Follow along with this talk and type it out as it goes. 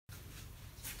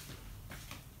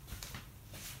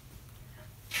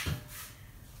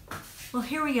Well,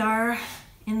 here we are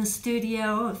in the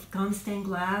studio of Gomm stained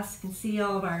glass. You can see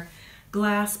all of our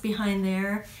glass behind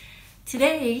there.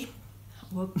 Today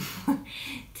I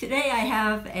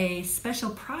have a special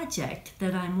project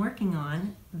that I'm working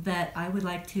on that I would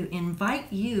like to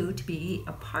invite you to be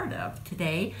a part of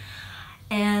today.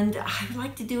 And I would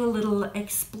like to do a little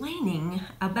explaining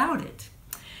about it.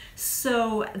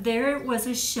 So there was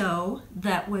a show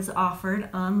that was offered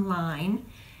online,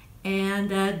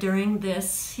 and during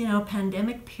this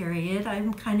pandemic period,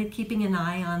 I'm kind of keeping an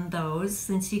eye on those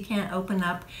since you can't open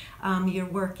up your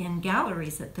work in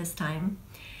galleries at this time.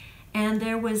 And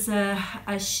there was a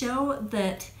show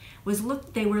that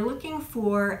they were looking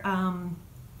for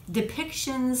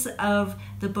depictions of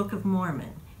the Book of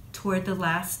Mormon toward the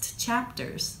last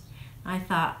chapters. I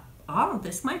thought, oh,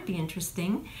 this might be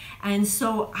interesting. And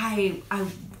so I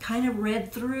kind of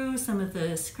read through some of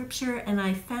the scripture, and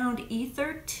I found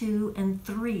Ether 2 and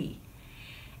 3.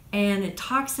 And it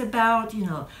talks about,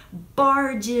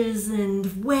 barges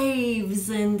and waves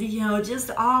and, just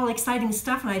all exciting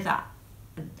stuff. And I thought,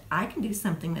 I can do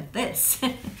something with this.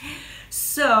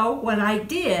 So what I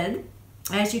did,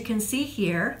 as you can see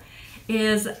here,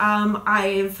 is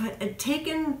I've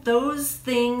taken those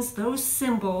things, those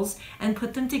symbols, and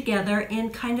put them together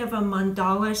in kind of a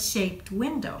mandala-shaped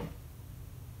window.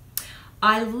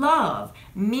 I love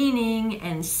meaning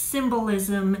and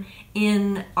symbolism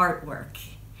in artwork.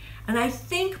 And I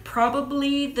think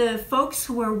probably the folks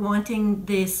who are wanting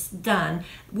this done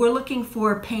were looking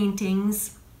for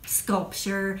paintings,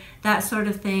 sculpture, that sort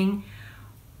of thing.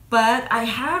 But I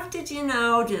have to,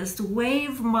 just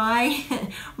wave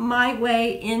my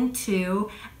way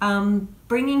into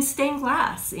bringing stained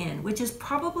glass in, which is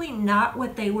probably not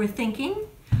what they were thinking,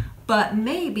 but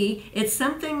maybe it's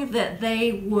something that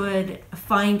they would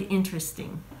find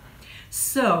interesting.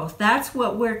 So that's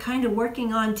what we're kind of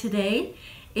working on today,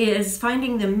 is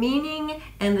finding the meaning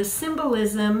and the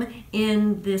symbolism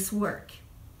in this work.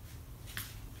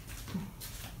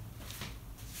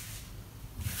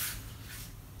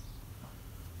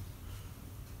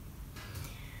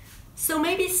 So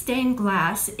maybe stained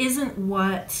glass isn't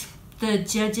what the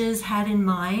judges had in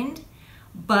mind,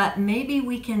 but maybe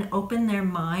we can open their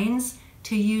minds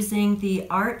to using the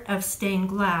art of stained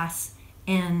glass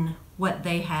in what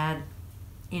they had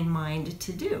in mind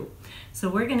to do. So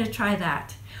we're going to try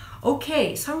that.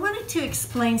 Okay, so I wanted to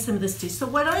explain some of this too. So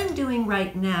what I'm doing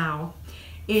right now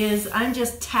is I'm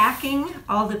just tacking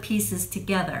all the pieces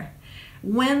together.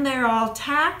 When they're all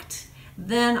tacked,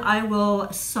 then I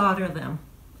will solder them.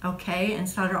 Okay, and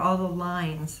solder all the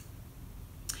lines.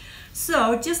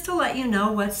 So just to let you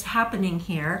know what's happening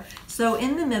here, so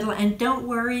in the middle, and don't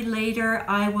worry, later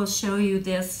I will show you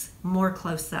this more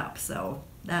close up, so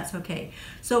that's okay.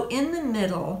 So in the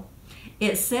middle,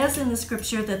 it says in the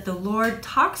scripture that the Lord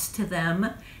talks to them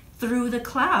through the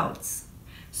clouds.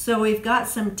 So we've got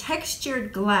some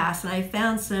textured glass, and I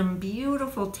found some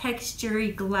beautiful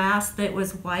textury glass that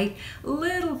was white, a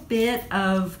little bit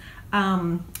of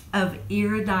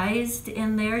iridized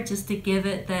in there just to give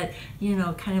it that,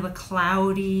 kind of a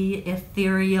cloudy,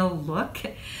 ethereal look.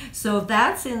 So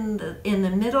that's in the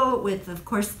middle with, of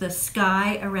course, the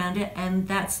sky around it, and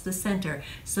that's the center.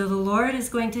 So the Lord is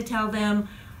going to tell them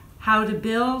how to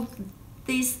build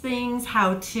these things,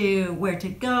 where to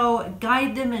go,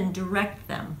 guide them and direct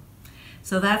them.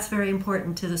 So that's very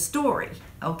important to the story,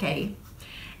 okay?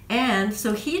 And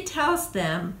so he tells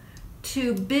them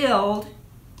to build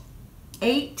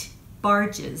 8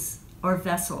 barges or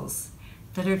vessels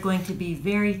that are going to be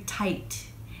very tight,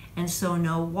 and so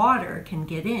no water can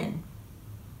get in.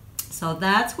 So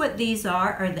that's what these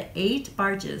are the 8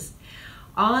 barges.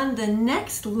 On the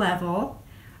next level,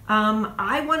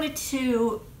 I wanted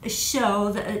to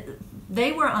show that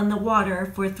they were on the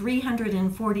water for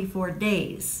 344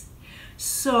 days.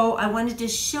 So I wanted to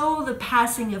show the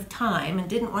passing of time and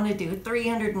didn't want to do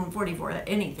 344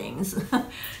 anythings.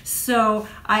 So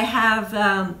I have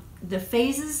the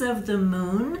phases of the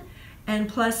moon and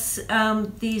plus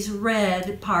these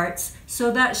red parts. So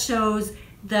that shows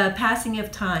the passing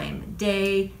of time,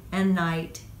 day and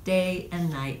night,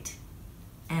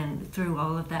 and through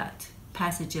all of that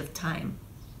passage of time.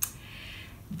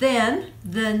 Then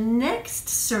the next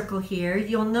circle here,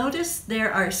 you'll notice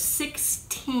there are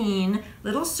 16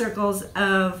 little circles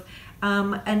of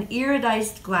an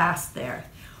iridized glass there.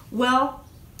 Well,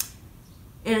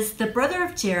 is the brother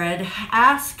of Jared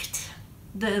asked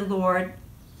the Lord,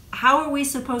 how are we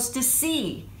supposed to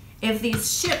see? If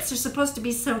these ships are supposed to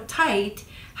be so tight,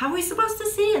 how are we supposed to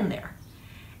see in there?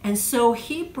 And so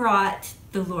he brought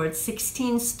the Lord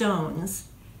 16 stones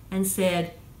and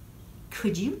said,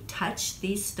 could you touch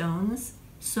these stones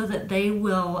so that they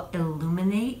will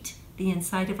illuminate the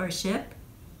inside of our ship?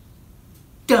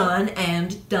 Done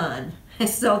and done.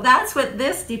 So that's what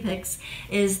this depicts,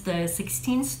 is the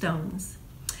 16 stones.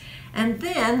 And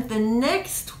then the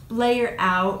next layer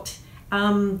out,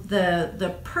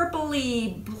 the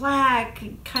purpley black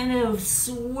kind of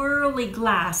swirly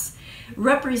glass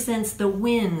represents the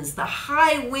winds, the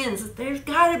high winds. There's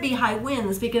got to be high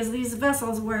winds because these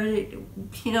vessels were,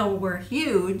 were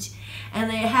huge, and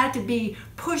they had to be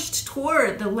pushed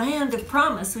toward the land of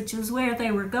promise, which is where they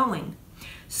were going.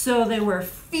 So there were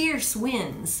fierce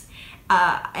winds,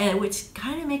 and which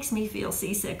kind of makes me feel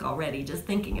seasick already just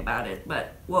thinking about it,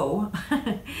 but whoa.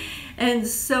 And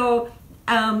so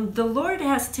the Lord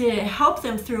has to help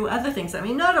them through other things. I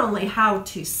mean, not only how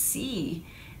to see,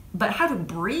 but how to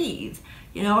breathe,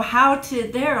 there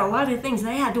are a lot of things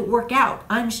they had to work out,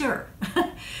 I'm sure.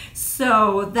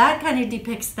 So that kind of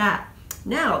depicts that.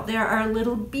 Now, there are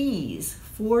little bees,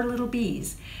 4 little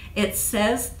bees. It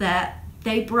says that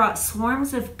they brought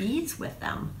swarms of bees with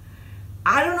them.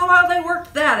 I don't know how they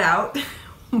worked that out,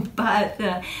 but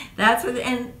that's what,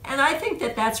 and I think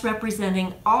that that's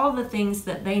representing all the things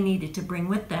that they needed to bring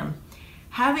with them.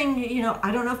 Having,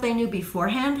 I don't know if they knew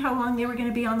beforehand how long they were going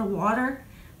to be on the water.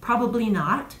 Probably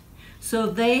not. So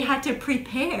they had to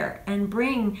prepare and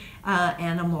bring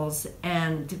animals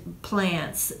and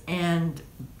plants and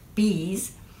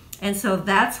bees. And so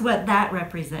that's what that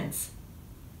represents.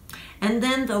 And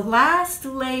then the last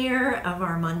layer of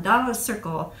our mandala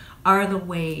circle are the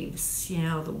waves,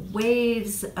 the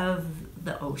waves of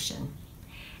the ocean.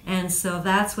 And so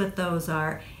that's what those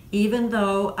are. Even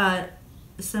though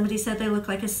somebody said they look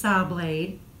like a saw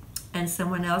blade, and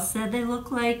someone else said they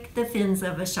look like the fins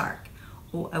of a shark.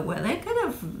 Well, there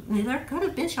could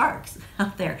have been sharks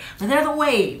out there, but they're the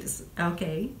waves,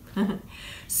 okay?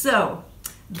 So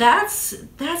that's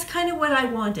kind of what I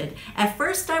wanted. At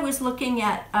first I was looking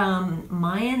at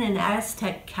Mayan and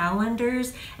Aztec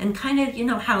calendars and kind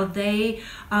of, how they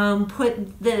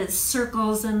put the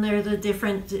circles and the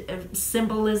different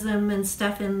symbolism and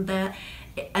stuff in the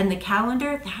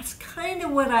calendar. That's kind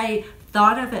of what I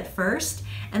thought of at first.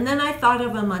 And then I thought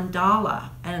of a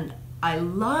mandala, and I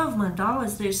love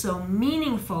mandalas. They're so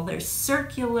meaningful. They're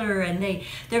circular, and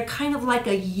they're kind of like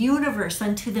a universe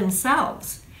unto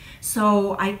themselves.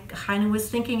 So I kind of was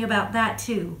thinking about that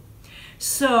too.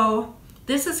 So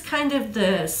this is kind of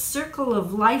the circle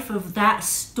of life of that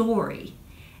story.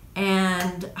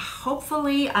 And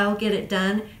hopefully I'll get it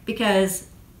done because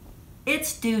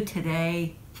it's due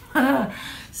today.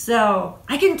 So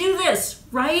I can do this,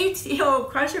 right?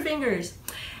 Cross your fingers.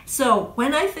 So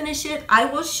when I finish it, I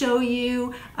will show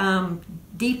you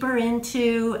deeper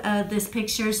into this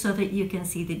picture so that you can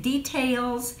see the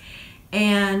details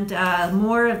and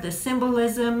more of the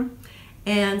symbolism.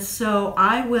 And so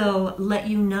I will let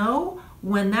you know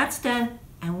when that's done,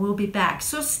 and we'll be back.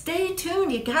 So stay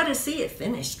tuned. You got to see it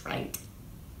finished, right?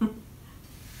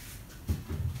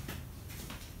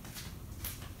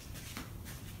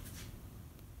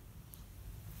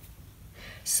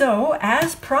 So,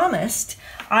 as promised,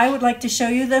 I would like to show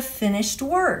you the finished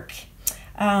work.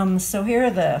 So here are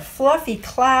the fluffy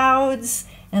clouds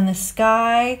and the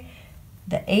sky,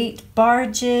 the 8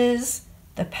 barges,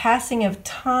 the passing of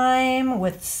time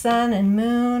with sun and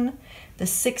moon, the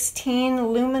 16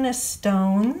 luminous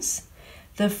stones,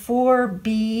 the 4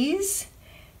 bees,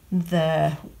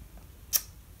 let's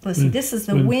see, this is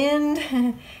the wind,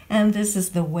 and this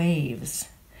is the waves.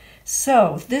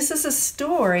 So this is a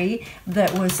story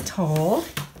that was told.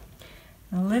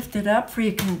 I'll lift it up so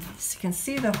you can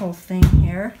see the whole thing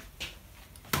here.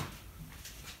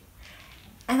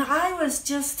 And I was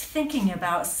just thinking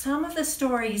about some of the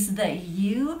stories that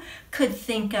you could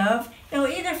think of,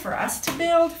 either for us to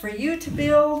build, for you to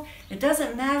build. It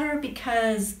doesn't matter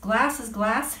because glass is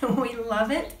glass and we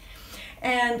love it.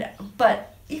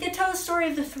 But you could tell the story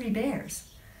of the 3 bears.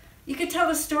 You could tell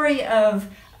the story of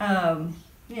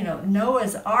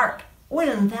Noah's Ark.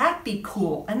 Wouldn't that be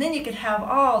cool? And then you could have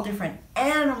all different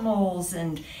animals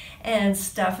and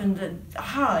stuff, and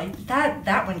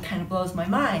that one kind of blows my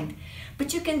mind.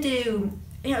 But you can do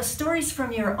stories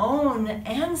from your own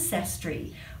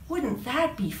ancestry. Wouldn't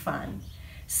that be fun?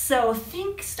 So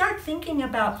start thinking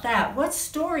about that. What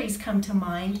stories come to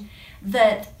mind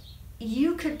that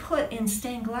you could put in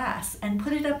stained glass and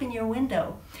put it up in your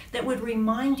window that would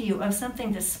remind you of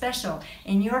something that's special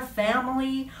in your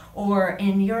family or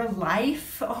in your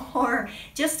life, or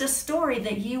just a story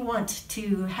that you want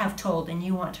to have told and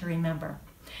you want to remember.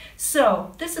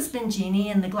 So this has been Jeannie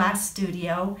in the Glass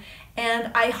Studio,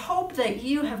 and I hope that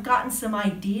you have gotten some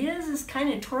ideas as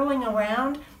kind of twirling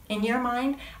around in your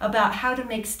mind about how to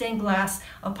make stained glass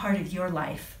a part of your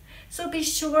life. So be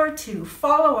sure to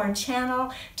follow our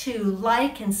channel, to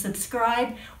like and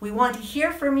subscribe. We want to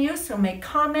hear from you, so make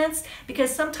comments,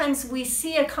 because sometimes we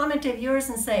see a comment of yours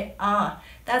and say,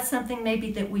 that's something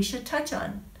maybe that we should touch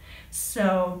on.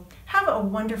 So have a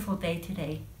wonderful day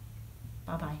today.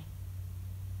 Bye-bye.